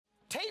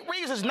Tate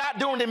Reeves is not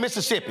doing it in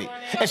Mississippi.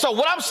 And so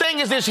what I'm saying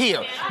is this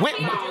here.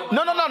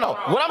 No.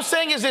 What I'm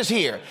saying is this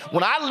here.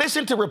 When I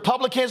listen to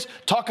Republicans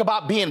talk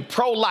about being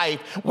pro-life,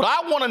 what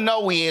I want to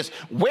know is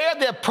where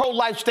their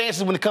pro-life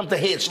stances when it comes to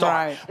Head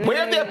Start. Right.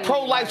 Where their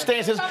pro-life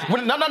stances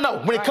when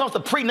it comes to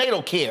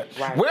prenatal care.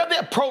 Right. Where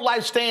their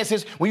pro-life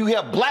stances when you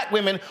have black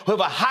women who have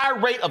a high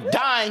rate of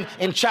dying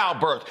in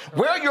childbirth.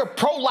 Where are your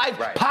pro-life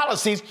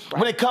policies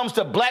when it comes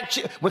to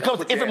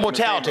infant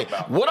mortality?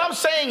 What I'm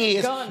saying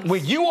is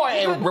when you are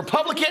a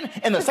Republican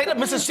in the state of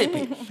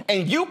Mississippi,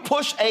 and you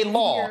push a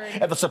law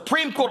and the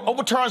Supreme Court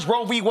overturns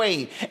Roe v.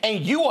 Wade,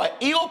 and you are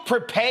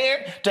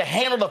ill-prepared to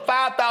handle the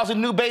 5,000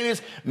 new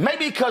babies,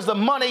 maybe because the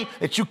money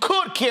that you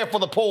could care for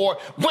the poor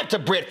went to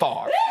Brett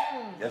Favre.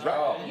 That's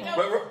right.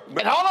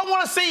 And all I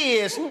want to see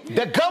is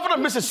the governor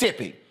of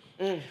Mississippi,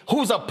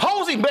 who's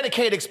opposing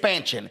Medicaid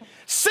expansion,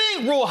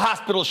 seeing rural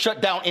hospitals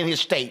shut down in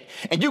his state,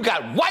 and you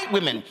got white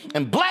women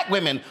and black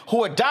women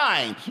who are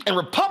dying, and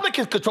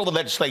Republicans control the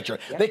legislature.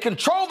 Yep. They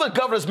control the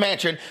governor's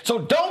mansion, so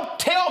don't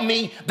tell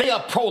me they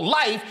are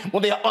pro-life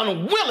when they are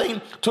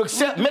unwilling to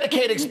accept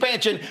Medicaid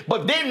expansion,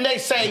 but then they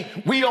say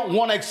we don't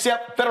want to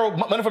accept federal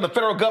money from the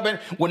federal government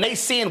when they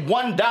send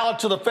 $1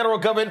 to the federal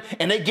government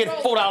and they get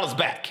 $4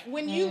 back.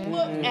 When you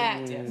look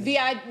at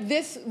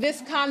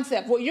this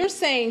concept, what you're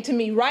saying to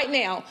me right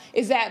now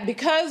is that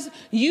because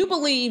you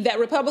believe that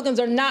Republicans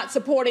are not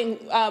supporting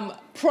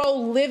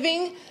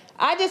pro-living,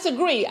 I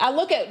disagree. I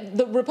look at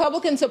the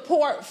Republican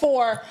support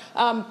for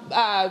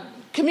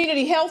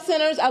community health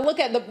centers. I look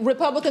at the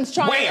Republicans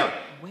trying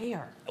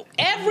Where?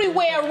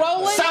 Everywhere,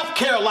 Roland. South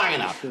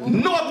Carolina,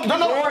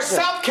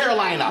 South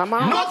Carolina,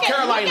 North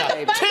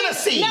Carolina,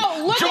 Tennessee,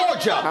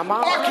 Georgia,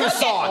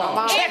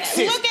 Arkansas,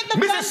 Texas,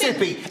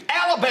 Mississippi,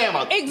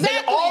 Alabama. Exactly.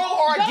 They all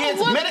are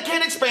against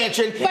Medicaid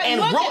expansion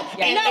and rural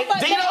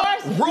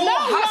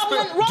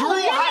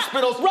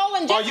hospitals.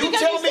 Are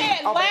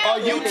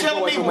you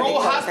telling me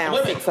rural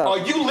hospitals? Are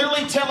you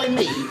literally telling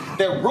me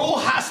that rural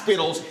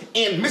hospitals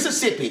in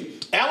Mississippi,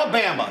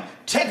 Alabama,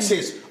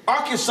 Texas,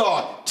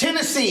 Arkansas,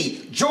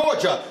 Tennessee,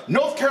 Georgia,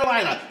 North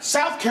Carolina,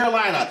 South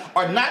Carolina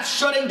are not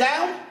shutting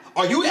down?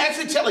 Are you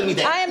actually telling me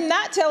that? I am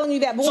not telling you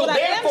that. But so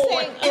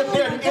therefore, if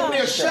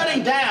they're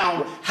shutting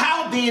down,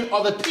 how then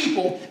are the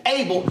people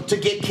able to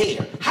get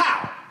care?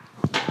 How?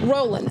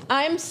 Roland,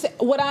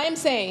 what I am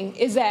saying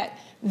is that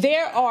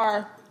there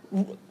are,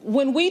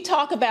 when we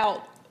talk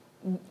about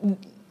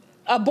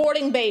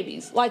aborting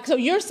babies, so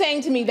you're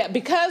saying to me that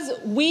because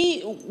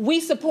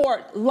we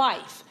support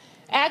life,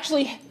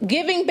 actually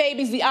giving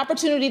babies the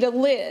opportunity to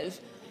live.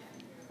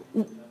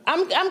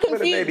 I'm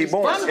confused.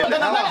 I'm so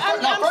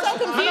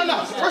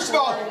confused. First of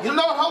all,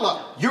 hold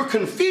up. You're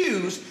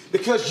confused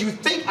because you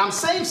think I'm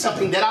saying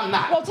something that I'm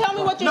not. Well, tell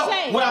me what you're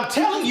saying. What I'm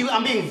telling you,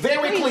 I'm being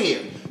very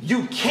clear.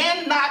 You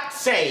cannot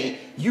say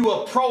you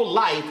are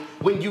pro-life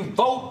when you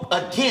vote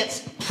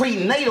against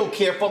prenatal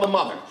care for the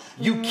mother.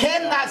 You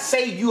cannot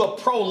say you are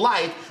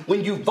pro-life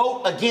when you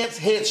vote against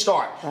Head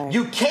Start. Right.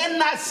 You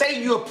cannot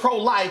say you are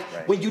pro-life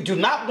when you do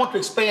not want to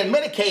expand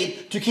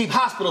Medicaid to keep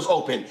hospitals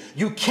open.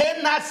 You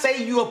cannot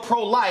say you are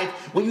pro-life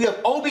when you have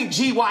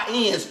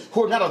OBGYNs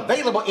who are not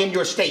available in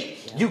your state.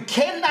 You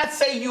cannot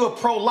say you are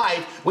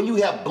pro-life when you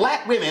have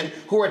black women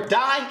who are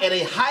dying at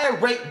a higher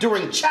rate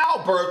during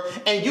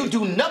childbirth and you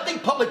do nothing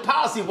public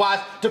policy-wise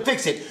to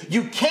fix it.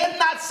 You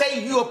cannot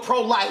say you are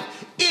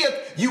pro-life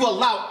if you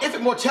allow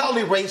infant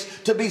mortality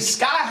rates to be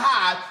sky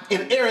high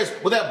in areas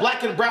where there are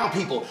black and brown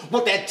people.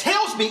 What that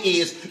tells me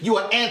is you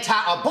are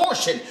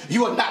anti-abortion.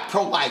 You are not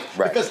pro-life.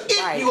 Right. Because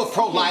if you are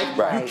pro-life,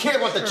 you care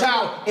about the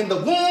child in the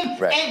womb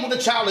and when the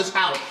child is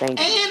out. And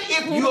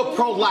if you are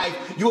pro-life,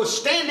 you are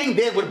standing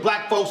there with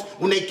black folks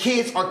when their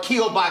kids are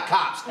killed by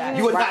cops.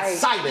 You are not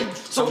silent.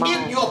 So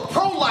if you are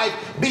pro-life,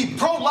 be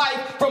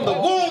pro-life from the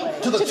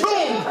womb to the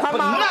tomb, but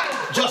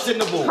not just in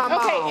the womb.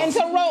 Okay, and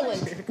so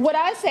Roland, what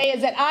I say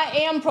is that I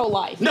am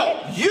pro-life. No,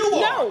 you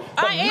are. No,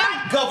 I am.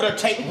 Not Governor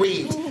Tate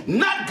Reeves,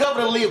 not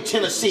Governor Lee of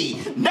Tennessee,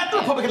 not the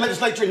Republican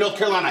legislature in North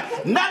Carolina,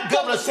 not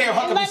Governor Sarah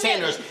Huckabee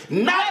Sanders,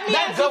 not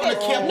Governor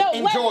Kemp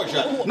in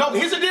Georgia. No,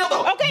 here's the deal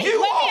though. Okay, you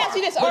let me ask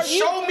you this. But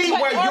show me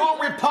where your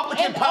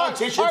Republican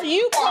politicians are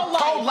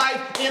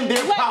pro-life in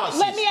their policies.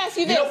 Let me ask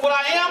you this. You know what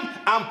I am?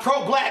 I'm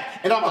pro-black,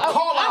 and I'm going to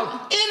call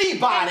out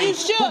anybody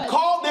who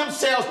call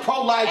themselves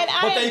pro-life,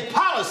 but their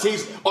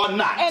policies are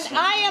not. And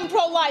I am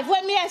pro-life.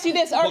 Let me ask you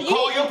this. Are you?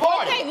 Call your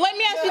party. Okay, let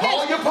me ask you this.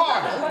 Call your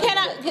party. Can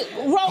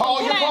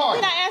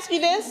I ask you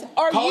this?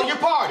 Call your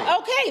party.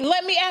 Okay,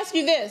 let me ask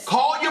you this.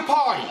 Call your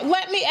party.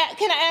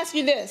 Can I ask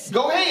you this?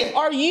 Go ahead.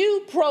 Are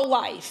you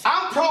pro-life?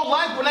 I'm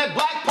pro-life when that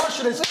black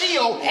person is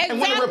killed, and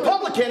when a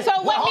Republican. So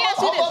let me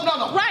ask you this.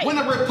 Right. When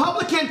a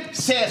Republican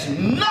says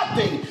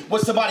nothing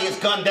when somebody is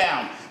gunned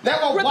down.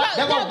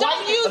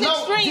 Don't use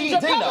extremes.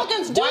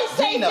 Republicans do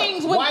say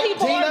things when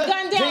people are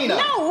gunned down.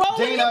 No,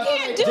 Roland, you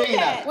can't do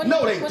that.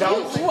 No, they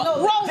don't.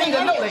 Roland,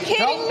 are you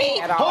kidding me?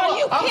 Are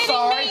you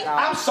kidding me?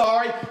 I'm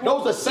sorry.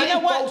 Those are the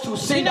same folks who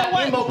sing out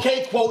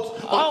MLK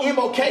quotes on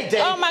MLK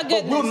Day. Oh my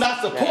goodness. Will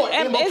not support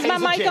MLK's Is my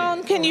mic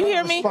on? Can you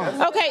hear me?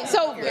 Okay,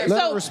 so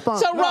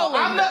Roland.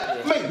 I'm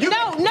not.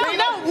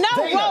 No.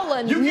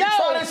 Roland, You can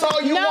try this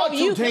all you want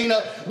to,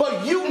 Tina,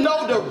 but you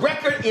know the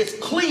record is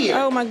clear.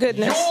 Oh, my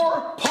goodness.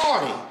 Your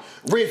party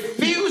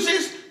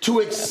refuses to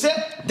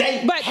accept the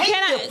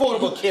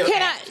Affordable Care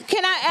Act.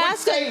 Can I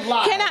ask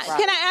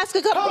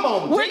a couple? Come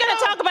on, we're going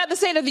to talk about the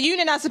State of the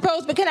Union, I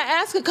suppose, but can I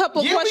ask a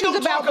couple of questions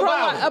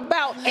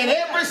about and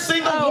every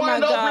single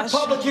one of those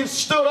Republicans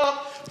stood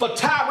up for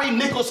Tyree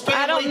Nichols'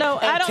 family. I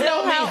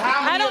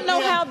don't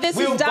know how this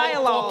is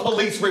dialogue. For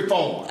police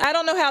reform. I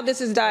don't know how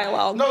this is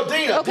dialogue. No,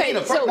 Dina. Okay,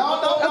 Dina, so no.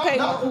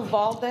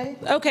 Uvalde.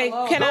 Okay,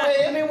 Hello. can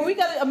I mean, when we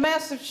got a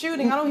massive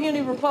shooting, I don't hear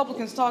any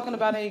Republicans talking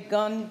about any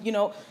gun. You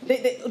know,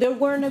 they're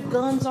wearing their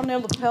guns on their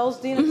lapels.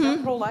 Dina, is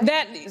that pro-life?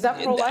 Is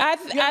that pro-life? I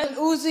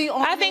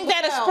think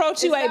that is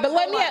pro-2A. But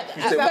let me.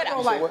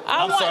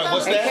 I'm sorry.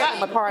 What's that?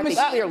 McCarthy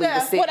clearly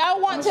deceived. What I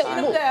want to.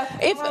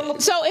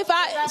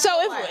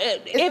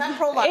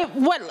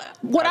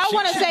 What I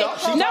want to say.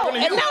 No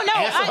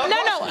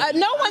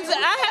one's.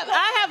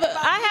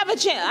 I have a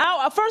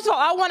chance. First of all,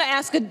 I want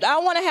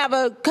to have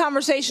a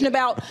conversation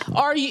about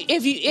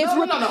if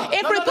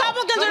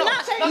Republicans are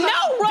not.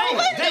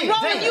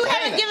 Roland, you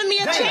haven't given me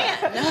a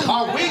chance.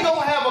 Are we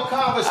gonna have a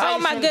conversation? Oh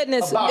my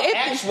goodness!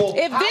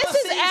 If this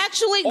is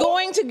actually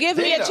going to give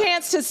me a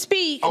chance to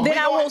speak, then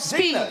I will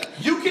speak.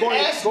 You can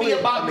ask me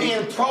about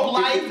being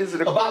pro-life,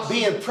 about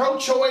being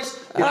pro-choice.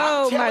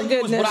 Oh my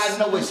goodness! What I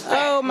know is fact.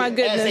 Oh my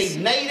goodness! As a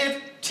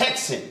native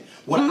Texan,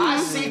 what I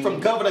see from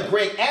Governor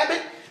Greg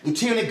Abbott,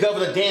 Lieutenant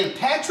Governor Dan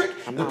Patrick,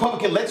 the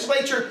Republican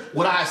legislature,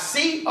 what I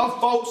see are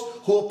folks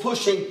who are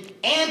pushing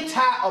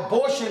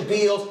anti-abortion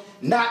bills,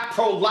 not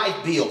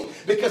pro-life bills.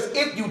 Because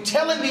if you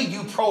telling me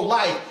you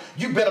pro-life,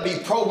 you better be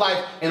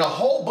pro-life in a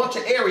whole bunch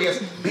of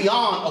areas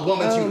beyond a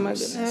woman's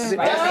uterus. That's the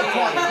point.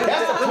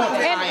 That's the point.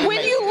 And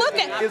when you look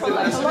at, I'm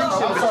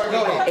sorry,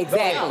 go ahead.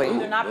 Exactly.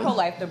 They're not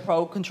pro-life. They're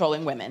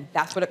pro-controlling women.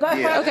 That's what it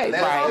comes Yeah, okay.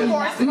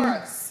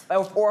 Right.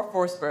 or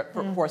forced birth.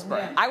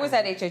 I was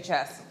at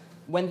HHS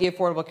when the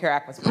Affordable Care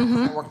Act was passed.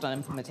 I worked on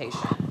implementation.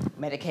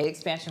 Medicaid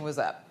expansion was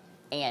up,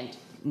 and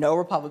no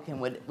Republican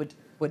would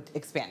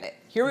expand it.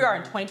 Here we are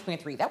in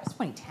 2023. That was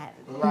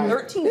 2010. Right.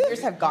 13 years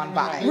have gone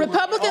by.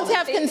 Republicans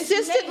have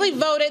consistently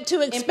voted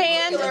to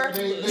expand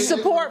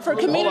support for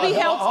community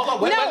health.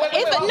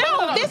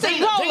 This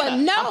is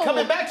Roland. No. I'm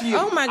coming back to you.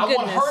 Oh my goodness.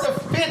 I want her to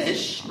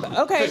finish.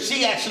 Okay. Because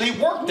she actually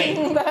worked there.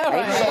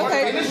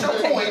 Okay. Finish your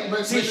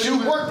point. Since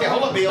you worked there.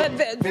 Hold on, Bill.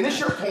 Finish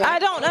your point. I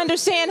don't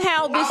understand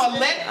how this. I'm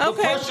going to let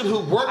the person who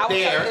worked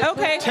there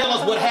tell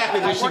us what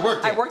happened when she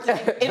worked there. I worked in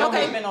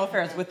environmental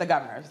affairs with the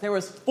governors. There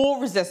was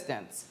full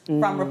resistance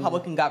from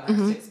Republican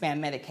governors to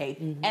expand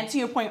Medicaid. And to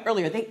your point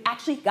earlier, they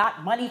actually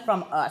got money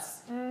from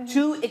us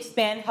to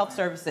expand health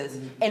services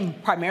in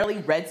primarily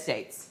red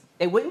states.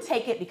 They wouldn't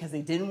take it because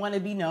they didn't want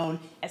to be known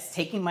as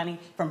taking money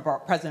from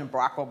President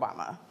Barack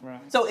Obama. Right.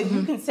 So if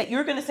you can say,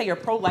 you're going to say you're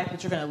pro-life,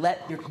 but you're going to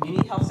let your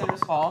community health centers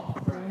fall,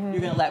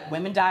 you're going to let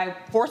women die,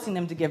 forcing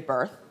them to give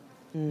birth,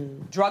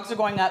 drugs are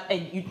going up,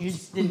 and you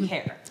just didn't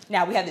care.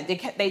 Now,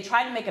 they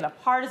tried to make it a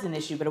partisan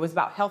issue, but it was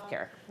about health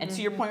care. And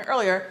to your point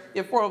earlier,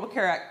 the Affordable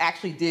Care Act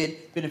actually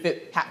did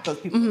benefit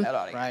those people in that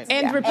audience. Right.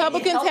 And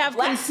Republicans have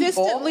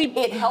consistently...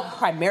 It helped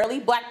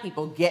primarily black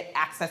people get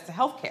access to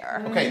health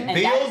care. Okay,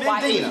 Bill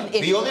and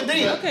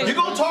Dina. Okay. You're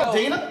going to talk,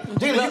 Dina.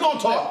 Dina, you're going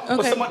to talk.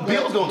 But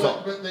Bill's going to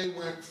talk. But they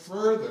went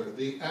further.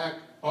 The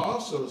act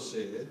also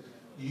said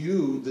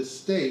the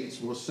states,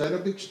 will set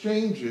up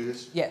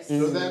exchanges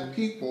so that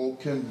people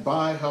can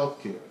buy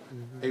health care.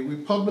 A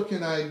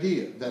Republican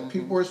idea that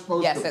people are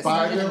supposed to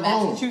buy their own.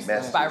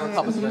 Massachusetts by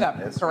Republican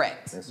government,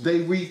 correct.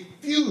 They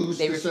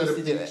refused to set up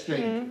to the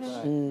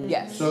exchanges.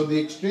 Yes. So the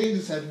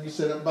exchanges had to be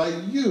set up by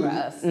you.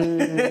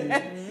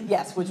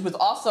 Yes, which was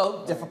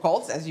also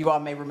difficult, as you all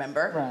may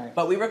remember,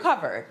 but we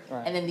recovered.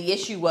 And then the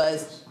issue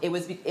was, it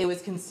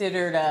was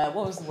considered,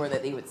 what was the word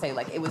that they would say?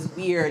 Like, it was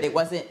weird. It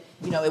wasn't,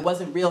 it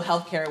wasn't real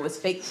health care. It was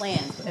fake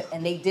plans.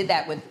 And they did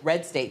that with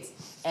red states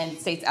and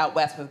states out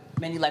west with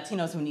many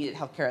Latinos who needed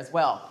health care as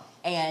well.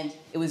 And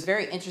it was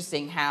very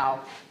interesting how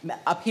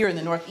up here in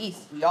the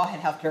Northeast, we all had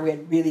health care. We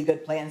had really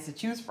good plans to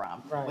choose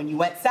from. Right. When you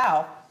went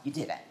south, you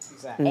didn't.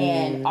 Exactly.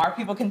 And our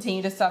people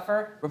continue to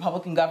suffer.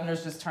 Republican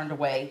governors just turned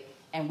away.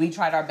 And we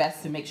tried our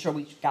best to make sure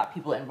we got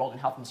people enrolled in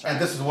health insurance. And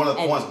this is one of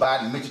the points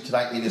Biden mentioned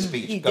tonight in his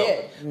speech. He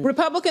did.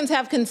 Republicans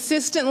have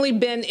consistently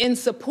been in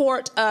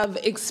support of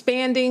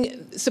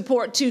expanding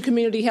support to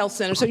community health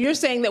centers. So you're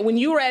saying that when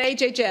you were at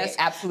HHS...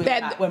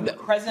 Absolutely not. When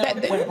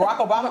Barack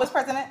Obama was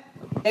president,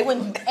 they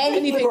wouldn't do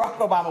anything Barack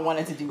Obama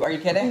wanted to do. Are you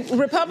kidding?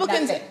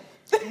 Republicans...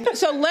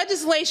 So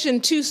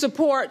legislation to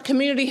support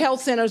community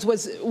health centers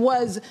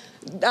was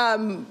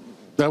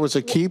that was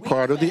a key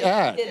part of the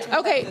act.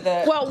 Okay,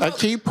 well... A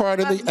key part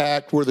of the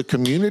act were the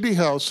community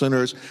health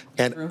centers,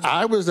 and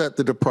I was at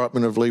the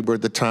Department of Labor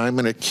at the time,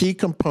 and a key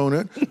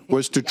component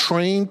was to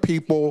train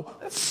people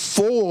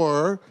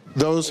for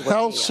those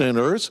health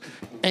centers,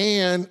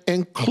 and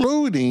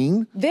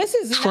including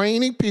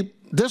training people...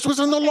 This was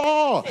in the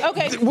law.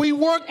 Okay. We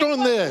worked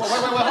on this.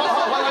 Hold on.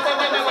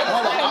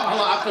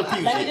 I'm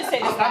confused. Let me just say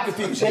this. I'm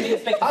confused. Let me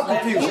just make this I'm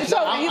confused. So,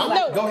 Go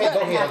ahead.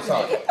 I'm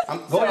sorry.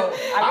 Go ahead.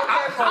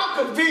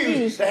 I'm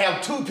confused to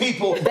have two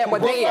people That were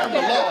there. the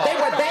law. They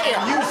were there.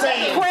 And you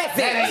saying Present.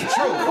 that ain't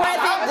true.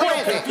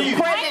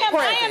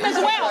 I am as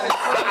well.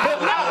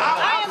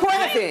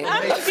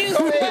 I'm confused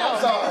as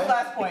well.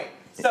 Last point.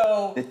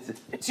 So,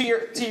 to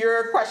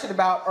your question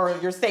about, or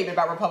your statement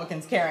about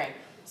Republicans caring.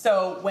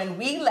 So, when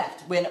we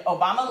left, when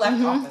Obama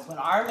left office, when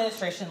our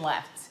administration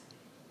left,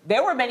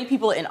 there were many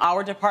people in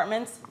our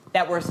departments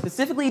that were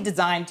specifically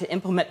designed to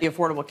implement the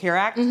Affordable Care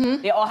Act.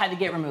 They all had to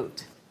get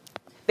removed.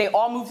 They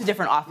all moved to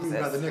different offices.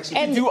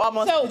 And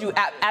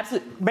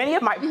absolutely. Many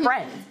of my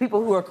friends,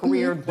 people who are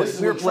career, This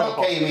is when Trump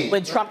came in.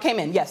 When Trump came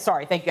in, yes,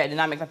 sorry, thank you, I did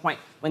not make that point.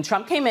 When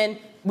Trump came in,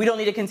 we don't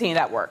need to continue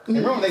that work. And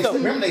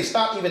remember, they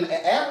stopped even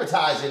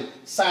advertising,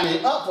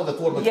 signing up for the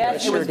Affordable Care Act.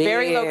 Yes, it was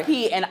very low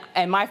key, and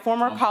my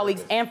former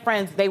colleagues and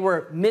friends, they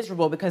were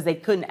miserable because they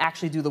couldn't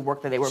actually do the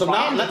work that they were. So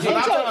now I'm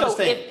trying to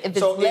understand. If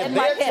So if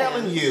they're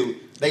telling you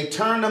they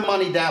turned the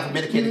money down for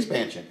Medicaid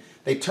expansion,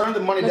 they turned the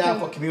money down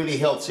for community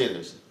health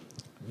centers,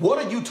 what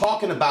are you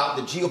talking about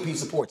that GOP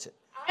supports it?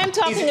 I'm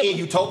talking Is it in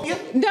utopia?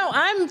 No,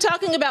 I'm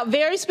talking about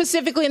very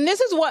specifically, and this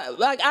is what,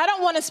 like, I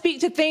don't want to speak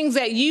to things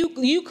that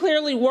you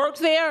clearly worked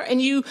there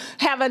and you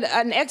have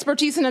an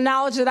expertise and a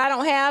knowledge that I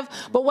don't have.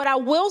 But what I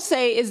will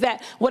say is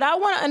that what I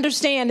want to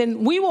understand,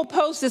 and we will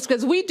post this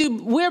because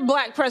we're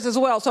Black Press as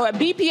well. So at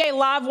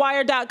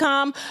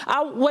bpalivewire.com,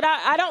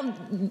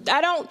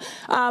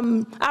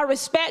 I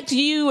respect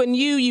you, and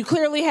you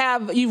clearly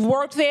you've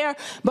worked there.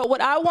 But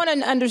what I want to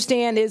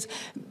understand is,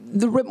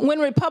 when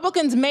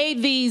Republicans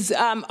made these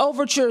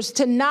overtures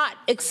to not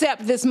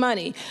accept this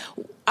money,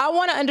 I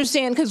want to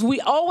understand, because we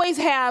always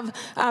have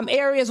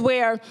areas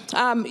where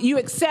you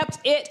accept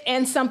it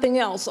and something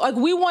else. Like,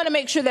 we want to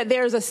make sure that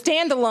there's a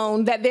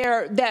standalone,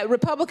 that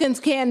Republicans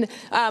can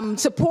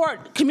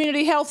support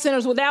community health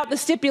centers without the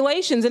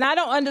stipulations. And I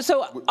don't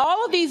so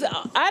all of these,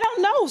 I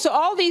don't know. So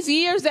all these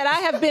years that I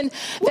have been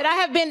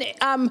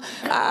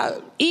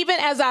even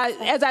as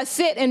I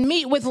sit and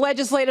meet with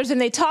legislators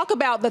and they talk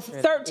about the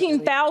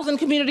 13,000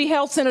 community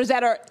health centers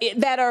that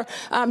are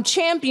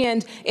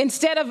championed,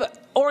 instead of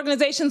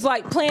organizations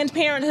like Planned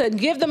Parenthood,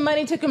 give the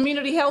money to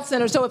community health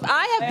centers. So if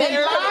I have been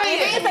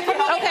lying,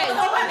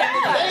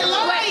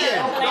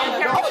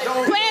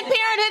 Planned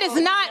Parenthood is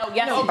not.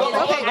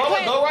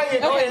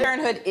 Planned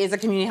Parenthood is a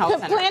community health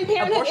center. Planned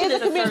Parenthood is a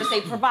community service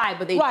they provide,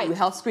 but they do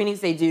health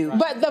screenings. They do.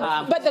 But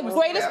the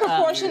greatest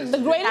proportion. No,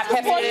 wait a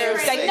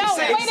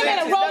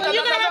minute, Roland.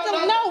 You're gonna have to.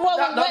 No,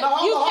 Roland.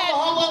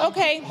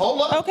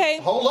 Hold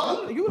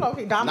on. You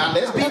okay, Dom? Now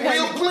let's be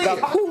real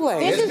clear.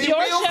 This is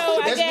your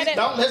show. I get it.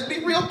 Let's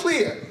be real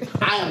clear.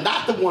 I am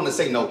not the one to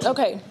say no to.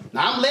 Okay.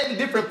 Now I'm letting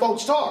different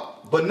folks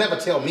talk, but never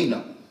tell me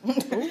no.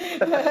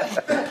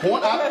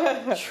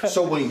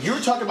 So when you're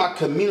talking about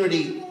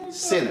community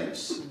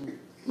centers,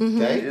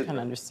 okay? I can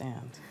understand.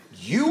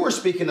 You were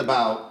speaking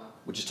about,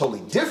 which is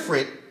totally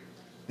different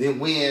than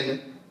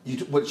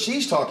what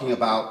she's talking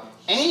about,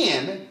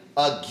 and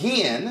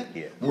again,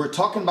 we're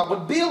talking about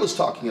what Bill is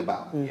talking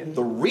about.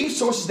 The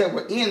resources that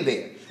were in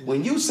there.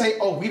 When you say,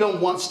 oh, we don't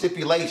want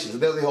stipulations,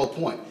 that's the whole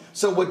point.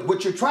 So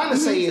what you're trying to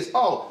say is,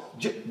 oh,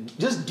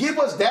 just give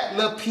us that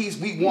little piece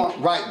we want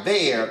right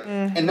there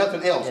and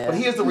nothing else. But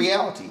here's the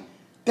reality.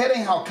 That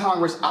ain't how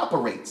Congress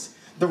operates.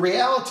 The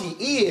reality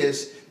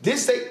is,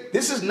 this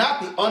is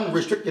not the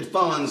unrestricted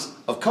funds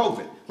of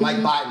COVID, like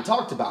Biden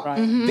talked about.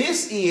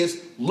 This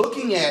is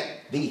looking at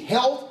the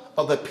health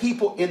of the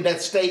people in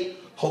that state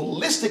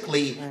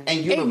holistically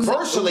and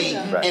universally,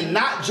 and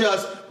not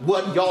just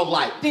what y'all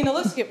like. Dina,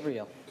 let's get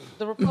real.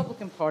 The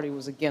Republican Party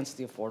was against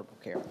the Affordable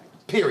Care Act.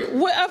 Period.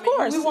 Well, of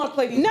course. We want to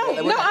play these No,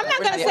 I'm not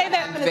going to say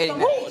that.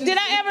 Did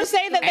I ever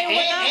say that they were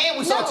not? And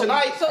we saw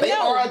tonight, they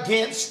are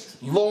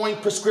against lowering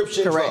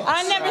prescription drugs.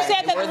 I never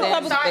said that the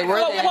Republicans.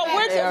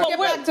 Get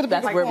back to the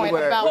point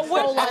about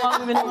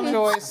pro-life,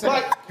 pro-choice,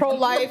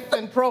 pro-life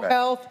and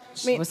pro-health.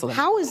 I mean,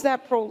 how is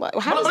that pro-life?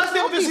 But let's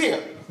deal with this here.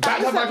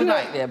 About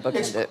tonight.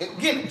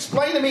 Again,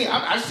 explain to me.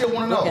 I still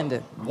want to know.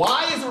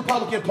 Why is the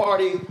Republican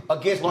Party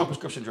against lowering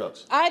prescription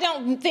drugs? I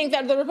don't think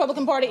that the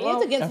Republican Party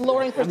is against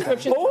lowering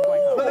prescription drugs.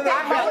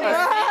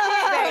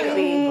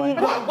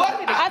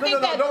 I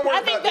think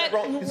that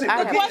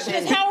the question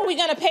is, how are we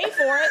going to pay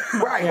for it?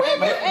 Right.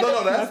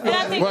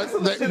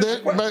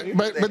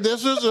 But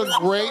this is a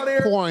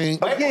great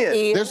point.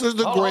 Again, this is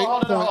the great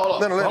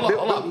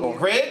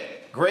point.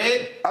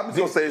 Greg. I'm just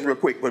going to say this real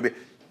quick.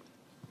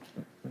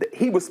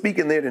 He was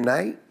speaking there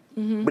tonight,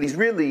 but he's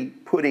really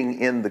putting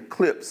in the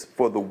clips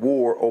for the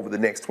war over the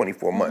next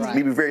 24 months. Let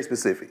me be very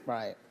specific.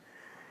 Right.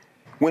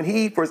 When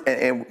he first,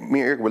 and me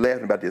and Eric were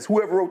laughing about this,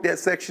 whoever wrote that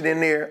section in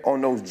there on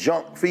those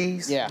junk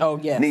fees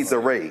needs a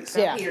raise.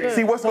 Yeah.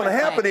 See, what's going to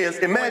happen is,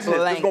 imagine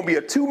this, there's going to be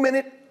a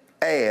 2-minute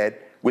ad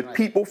with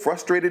people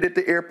frustrated at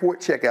the airport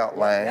checkout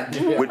line,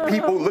 with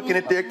people looking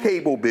at their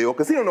cable bill,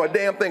 because he don't know a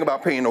damn thing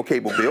about paying no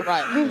cable bill.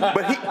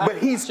 But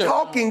he's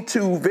talking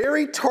to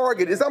very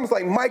targeted, it's almost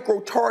like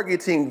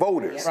micro-targeting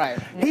voters.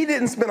 He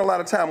didn't spend a lot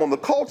of time on the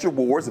culture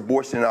wars,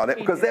 abortion and all that,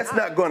 because that's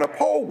not going to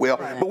poll well.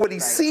 But what he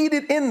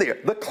seeded in there,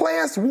 the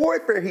class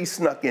warfare he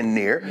snuck in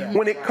there,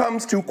 when it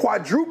comes to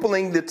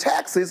quadrupling the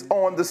taxes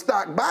on the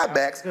stock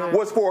buybacks,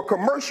 was for a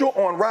commercial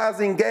on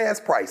rising gas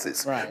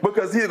prices.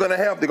 Because they're going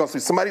to see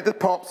somebody at the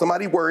pump,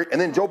 somebody worried,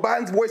 and then Joe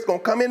Biden's voice going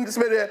to come in and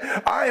say,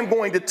 I am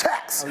going to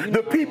tax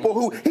the people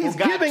who he's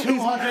giving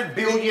 $200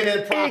 billion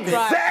in profit.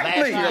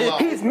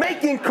 Exactly. He's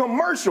making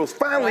commercials.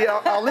 Finally,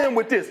 I'll end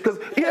with this, because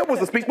it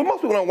was a speech, but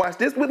most people don't watch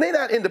this. When they're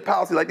not into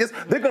policy like this,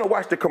 they're going to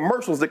watch the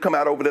commercials that come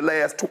out over the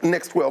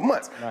next 12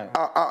 months.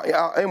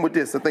 I'll end with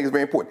this. I think it's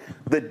very important.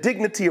 The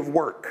dignity of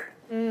work.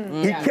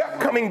 He kept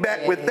coming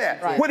back with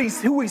that.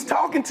 Who he's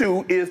talking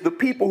to is the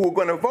people who are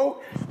going to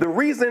vote. The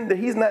reason that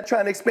he's not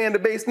trying to expand the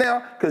base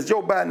now, because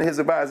Joe Biden and his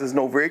advisors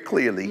know very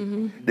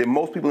clearly that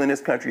most people in this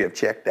country have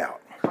checked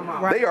out.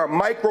 They are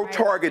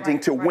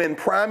micro-targeting to win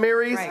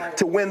primaries,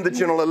 to win the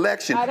general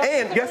election.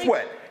 And guess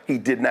what? He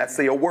did not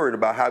say a word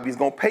about how he's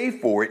going to pay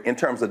for it in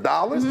terms of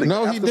dollars.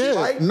 No, he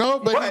did. No,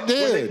 but he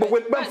did. But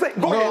I'm saying,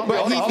 go ahead.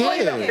 But he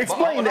did.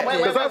 Explain that,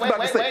 because I was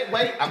about to say.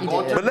 I'm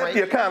going to but let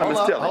the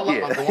economist tell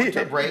it. I'm going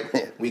to a break.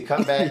 We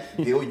come back.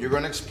 Bill, you're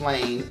going to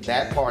explain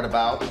that part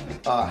about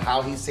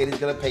how he said he's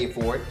going to pay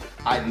for it.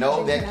 I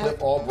know that Cliff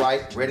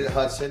Albright, Reddit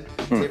Hudson,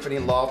 Tiffany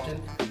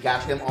Lofton,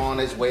 got them on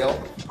as well.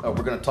 We're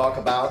going to talk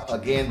about,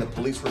 again, the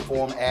police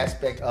reform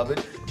aspect of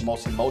it, the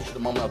most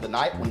emotional moment of the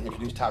night when he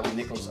introduced Tyree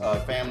Nichols'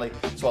 family.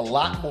 So a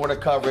lot more to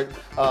cover.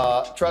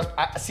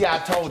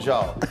 I told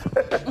y'all,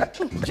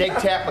 Jake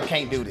Tapper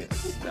can't do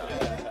this. No.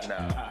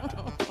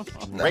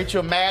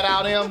 Rachel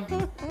Maddow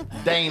them,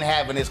 they ain't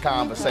having this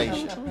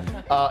conversation.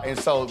 And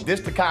so this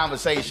the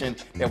conversation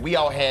that we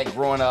all had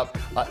growing up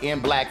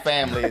in black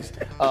families,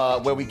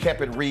 where we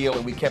kept it real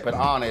and we kept it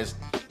honest.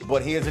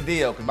 But here's the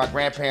deal, because my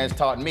grandparents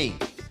taught me,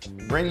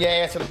 bring your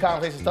ass to the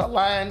conversation, start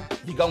lying,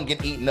 you're gonna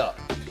get eaten up.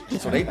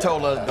 So they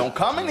told us, don't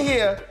come in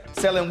here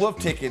selling wolf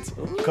tickets,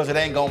 because it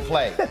ain't gonna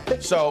play.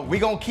 So we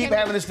gonna keep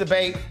having this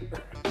debate.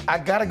 I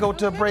gotta go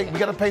to a break. We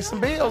gotta pay some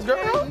bills,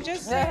 girl.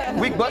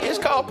 But it's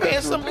called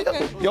paying some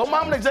bills. Your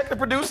mom, an executive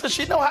producer,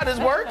 she know how this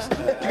works.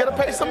 You gotta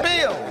pay some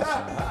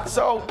bills.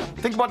 So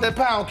think about that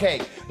pound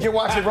cake. You're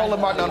watching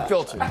Roland Martin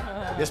Unfiltered.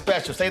 It's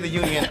special. State of the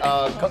Union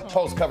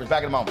post coverage.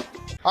 Back in a moment.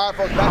 All right,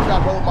 folks, back to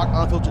our Roland Martin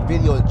Unfiltered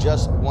video in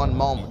just one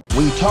moment.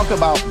 When you talk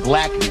about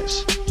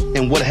blackness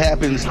and what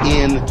happens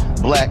in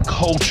black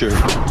culture,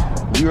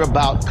 we're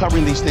about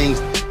covering these things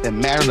that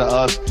matter to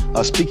us,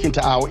 speaking to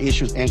our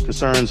issues and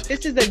concerns.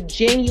 This is a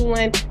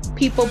genuine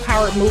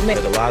people-powered movement.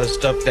 There's a lot of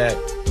stuff that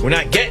we're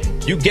not getting.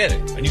 You get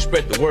it, and you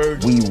spread the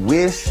word. We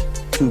wish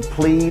to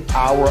plead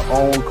our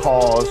own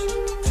cause.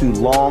 Too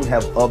long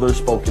have others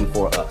spoken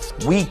for us.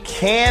 We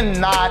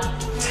cannot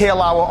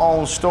tell our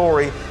own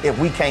story if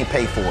we can't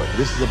pay for it.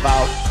 This is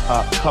about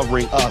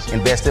covering us.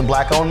 Invest in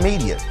black-owned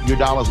media. Your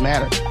dollars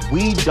matter.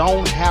 We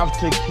don't have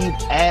to keep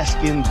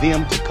asking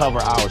them to cover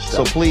our stuff.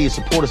 So please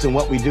support us in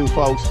what we do,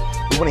 folks.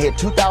 We want to hit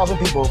 2,000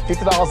 people,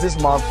 $50 this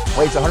month,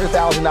 raise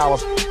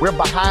 $100,000. We're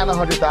behind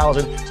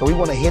 100,000, so we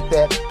want to hit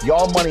that.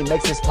 Y'all money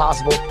makes this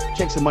possible.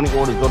 Check some money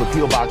orders. Go to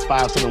P.O. Box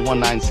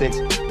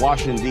 57196,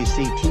 Washington,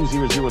 D.C.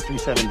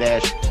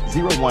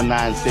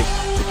 20037-0196.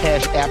 The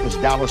Cash App is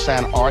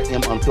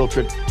 $RM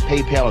Unfiltered.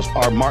 PayPal is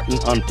R Martin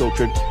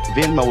Unfiltered.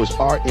 Venmo is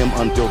RM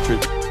Unfiltered.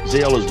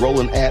 Zelle is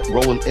Roland at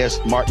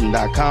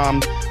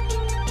RolandSMartin.com.